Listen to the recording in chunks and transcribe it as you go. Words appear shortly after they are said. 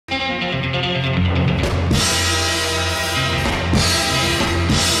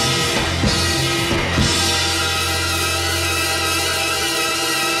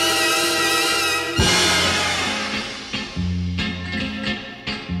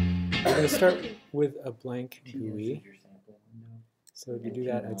I'm going to start with a blank GUI. So to do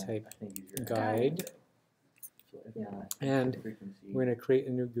that, I type guide, and we're going to create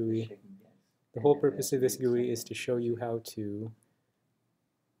a new GUI. The whole purpose of this GUI is to show you how to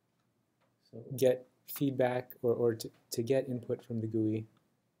get feedback or to get input from the GUI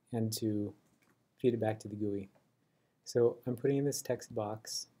and to feed it back to the GUI. So I'm putting in this text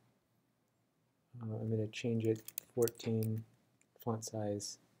box. I'm going to change it 14 font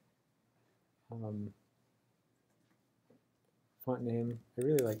size. Font name, I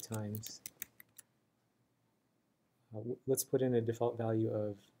really like Times. Let's put in a default value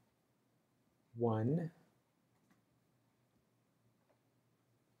of 1.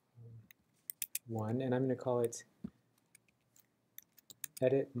 1, and I'm going to call it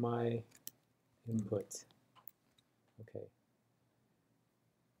edit my input. Okay.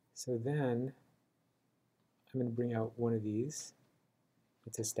 So then I'm going to bring out one of these.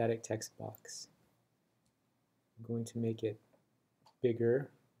 It's a static text box. I'm going to make it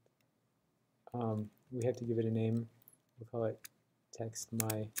bigger. We have to give it a name. We'll call it text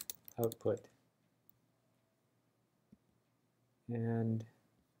my output. And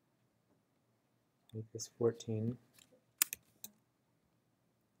make this 14.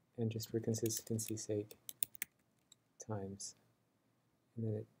 And just for consistency's sake, times. And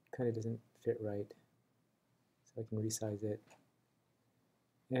then it kind of doesn't fit right. So I can resize it.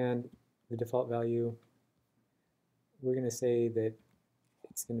 And the default value, we're going to say that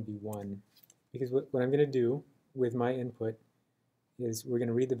it's going to be 1. Because what I'm going to do with my input is we're going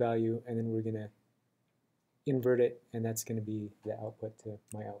to read the value and then we're going to invert it, and that's going to be the output to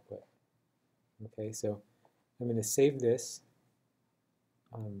my output. Okay, so I'm going to save this.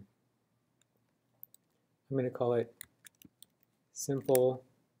 I'm going to call it simple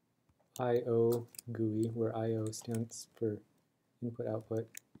IO GUI, where IO stands for input output.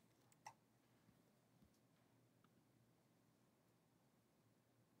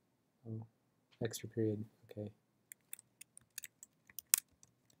 Oh, extra period, okay.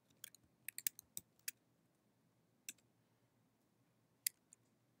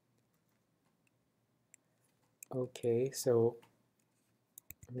 Okay, so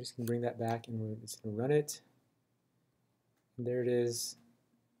I'm just going to bring that back and we're just going to run it. And there it is.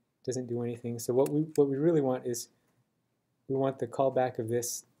 Doesn't do anything. So what we really want is we want the callback of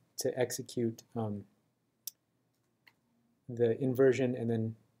this to execute the inversion and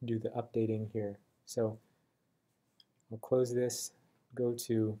then do the updating here. So I'll close this, go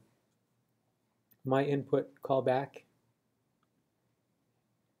to my input callback,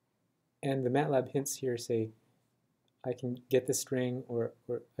 and the MATLAB hints here say I can get the string, or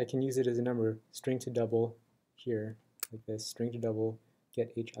I can use it as a number, string to double here, like this, string to double,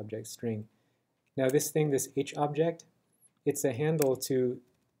 get h object string. Now this thing, this h object, it's a handle to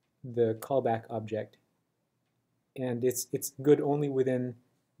the callback object, and it's good only within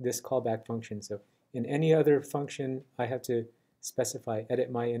this callback function. So in any other function, I have to specify edit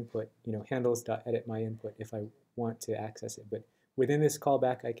my input, handles.edit my input if I want to access it. But within this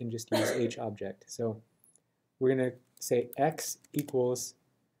callback, I can just use h object. So we're going to say x equals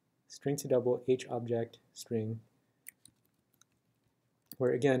string to double h object string,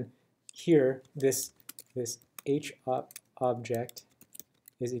 where again, here, this h object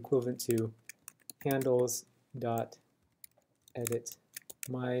is equivalent to handles.edit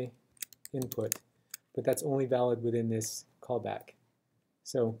my input, but that's only valid within this callback.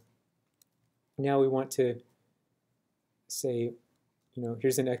 So now we want to say,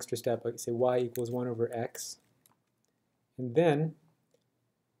 here's an extra step. I say y equals 1 over x, and then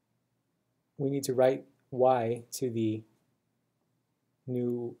we need to write y to the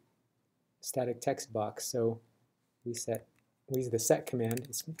new static text box. So we use the set command.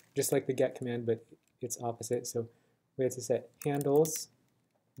 It's just like the get command, but it's opposite. So we have to set handles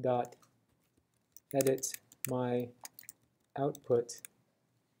dot edit my output.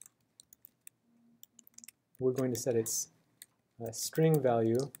 We're going to set its string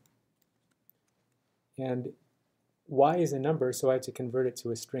value, and y is a number, so I have to convert it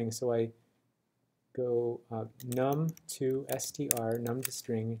to a string. So I go num to str, num to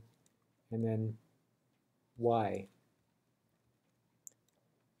string, and then y.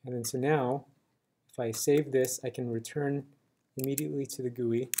 And then so now, if I save this, I can return immediately to the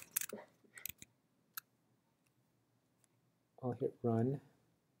GUI. I'll hit run.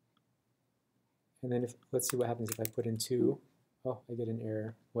 And then let's see what happens if I put in 2. Oh, I get an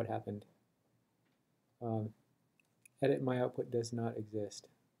error. What happened? Edit my output does not exist.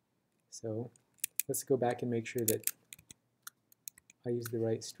 So let's go back and make sure that I use the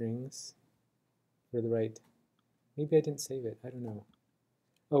right strings, or the right, maybe I didn't save it, I don't know.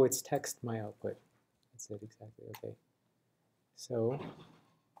 Oh, it's text my output. That's it exactly. Okay. So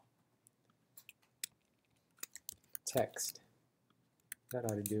text. That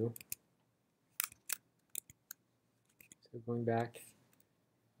ought to do. So going back,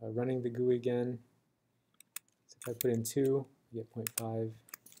 running the GUI again. So if I put in 2, I get 0.5,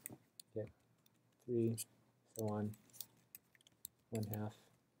 get 3, so on, 1/2.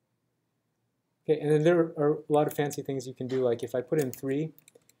 Okay, and then there are a lot of fancy things you can do. Like if I put in 3,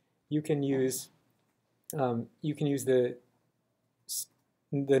 you can use the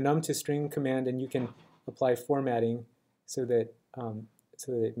num to string command, and you can apply formatting so that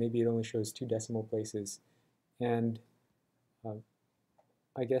maybe it only shows 2 decimal places. And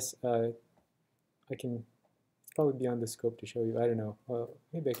I guess I can probably beyond the scope to show you. I don't know. Well,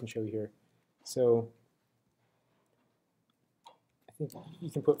 maybe I can show you here. So I think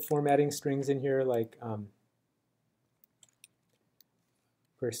you can put formatting strings in here, like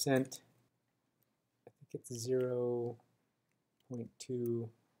percent. I think it's 0.2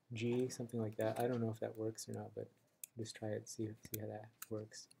 G, something like that. I don't know if that works or not, but just try it, see how that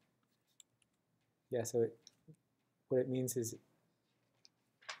works. Yeah, so what it means is,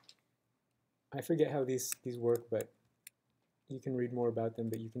 I forget how these work, but you can read more about them,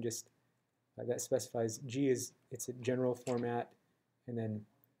 but you can just, that specifies G it's a general format, and then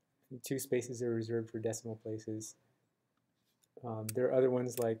 2 spaces are reserved for decimal places. There are other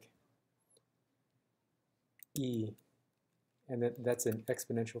ones like E, and that's an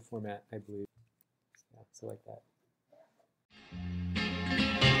exponential format, I believe. Yeah, so like that.